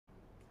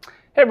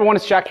Hey everyone,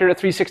 it's Jack here at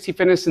 360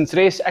 Fitness. In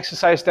today's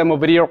exercise demo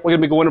video, we're going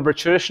to be going over a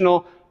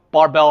traditional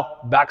barbell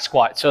back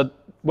squat. So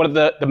one of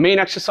the main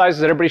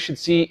exercises that everybody should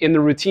see in the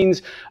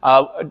routines,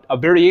 a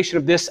variation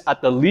of this at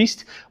the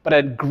least, but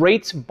a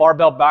great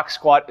barbell back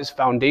squat is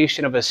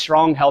foundation of a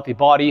strong, healthy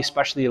body,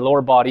 especially the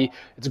lower body.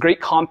 It's a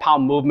great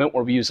compound movement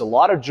where we use a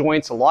lot of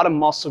joints, a lot of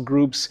muscle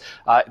groups.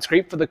 It's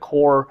great for the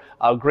core,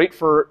 great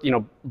for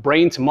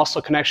brain to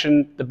muscle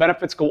connection. The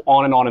benefits go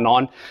on and on and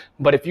on.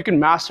 But if you can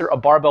master a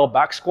barbell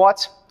back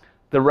squat,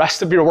 the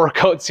rest of your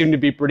workouts seem to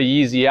be pretty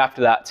easy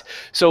after that.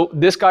 So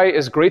this guy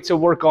is great to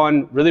work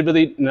on,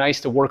 really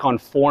nice to work on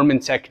form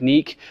and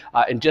technique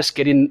and just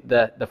getting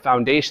the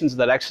foundations of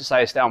that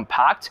exercise down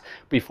packed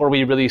before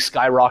we really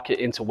skyrocket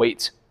into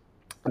weights.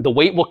 The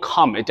weight will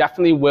come, it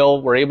definitely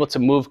will. We're able to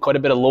move quite a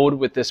bit of load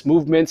with this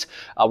movement.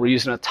 We're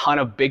using a ton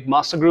of big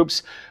muscle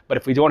groups, but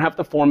if we don't have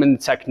the form and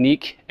the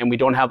technique and we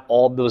don't have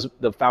all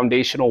the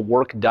foundational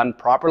work done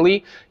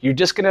properly, you're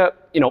just gonna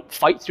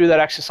fight through that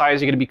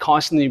exercise. You're gonna be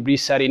constantly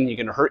resetting, you're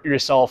gonna hurt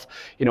yourself,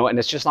 and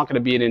it's just not gonna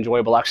be an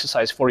enjoyable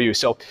exercise for you.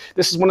 So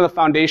this is one of the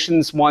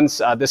foundations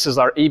ones. This is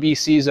our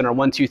ABCs and our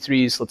 1, 2,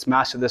 3s. Let's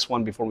master this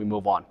one before we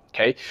move on,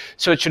 okay?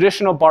 So a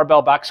traditional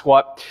barbell back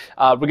squat,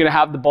 we're gonna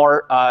have the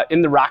bar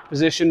in the rack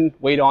position,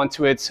 weight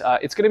onto it.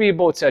 It's gonna be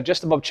about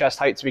just above chest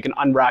height, so we can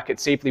unrack it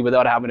safely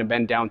without having to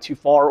bend down too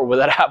far or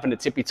without having to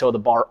tippy toe the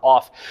bar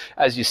off,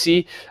 as you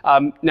see.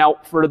 Now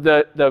for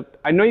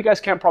I know you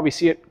guys can't probably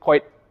see it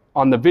quite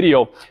on the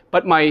video,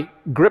 but my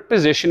grip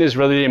position is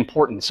really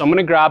important. So I'm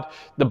gonna grab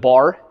the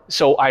bar.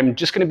 So I'm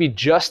just gonna be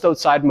just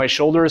outside my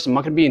shoulders. I'm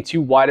not gonna be in too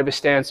wide of a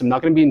stance. I'm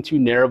not gonna be in too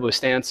narrow of a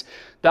stance.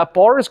 That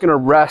bar is gonna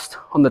rest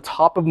on the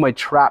top of my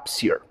traps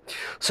here.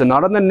 So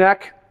not on the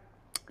neck,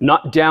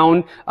 not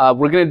down.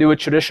 We're gonna do a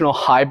traditional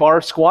high bar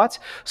squat.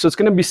 So it's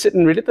gonna be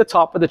sitting right at the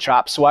top of the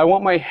trap. So I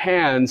want my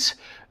hands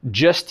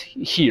just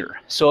here.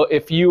 So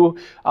if you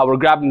were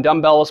grabbing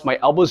dumbbells, my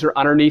elbows are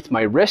underneath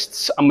my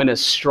wrists. I'm in a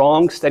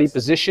strong, steady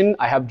position.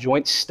 I have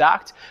joints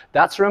stacked.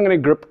 That's where I'm gonna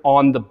grip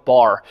on the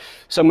bar.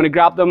 So I'm gonna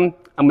grab them.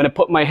 I'm gonna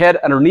put my head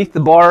underneath the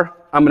bar.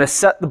 I'm gonna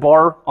set the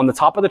bar on the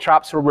top of the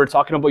traps where we were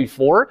talking about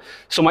before.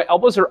 So my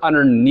elbows are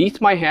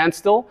underneath my hand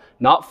still,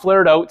 not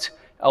flared out.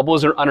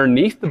 Elbows are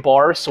underneath the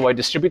bar, so I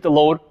distribute the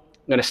load.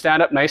 I'm gonna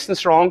stand up nice and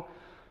strong,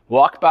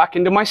 walk back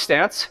into my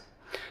stance.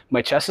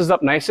 My chest is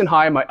up nice and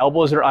high, my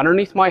elbows are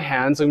underneath my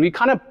hands, and we're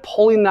kind of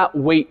pulling that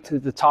weight to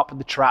the top of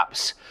the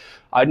traps.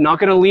 I'm not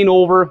gonna lean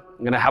over,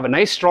 I'm gonna have a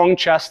nice strong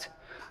chest,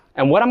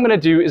 and what I'm gonna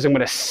do is I'm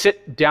gonna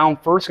sit down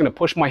first. I'm gonna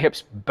push my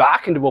hips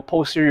back into a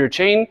posterior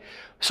chain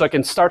so I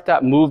can start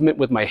that movement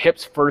with my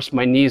hips first,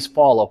 my knees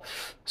follow.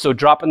 So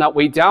dropping that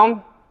weight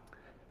down,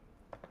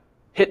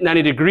 hit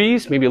 90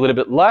 degrees, maybe a little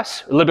bit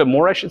less, a little bit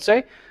more I should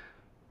say.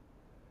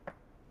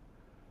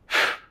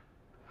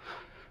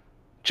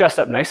 Chest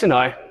up nice and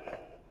high.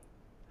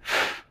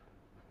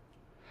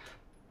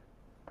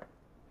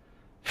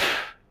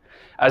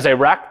 As I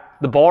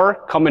rack the bar,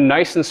 coming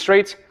nice and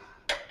straight,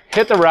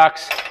 hit the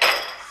racks,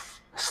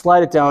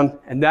 slide it down,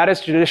 and that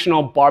is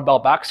traditional barbell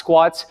back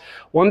squats.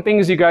 One thing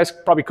is you guys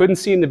probably couldn't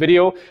see in the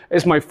video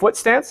is my foot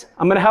stance.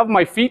 I'm gonna have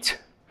my feet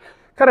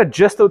kind of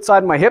just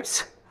outside my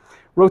hips.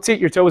 Rotate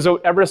your toes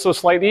out ever so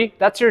slightly.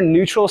 That's your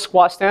neutral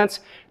squat stance.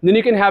 And then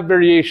you can have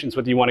variations,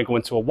 whether you want to go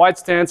into a wide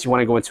stance, you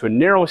want to go into a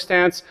narrow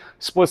stance,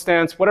 split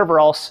stance,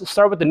 whatever else.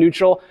 Start with the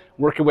neutral,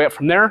 work your way up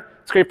from there.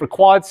 It's great for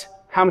quads,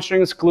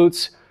 hamstrings,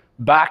 glutes,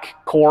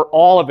 back, core,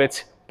 all of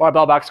it.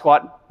 Barbell back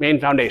squat, main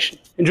foundation.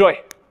 Enjoy.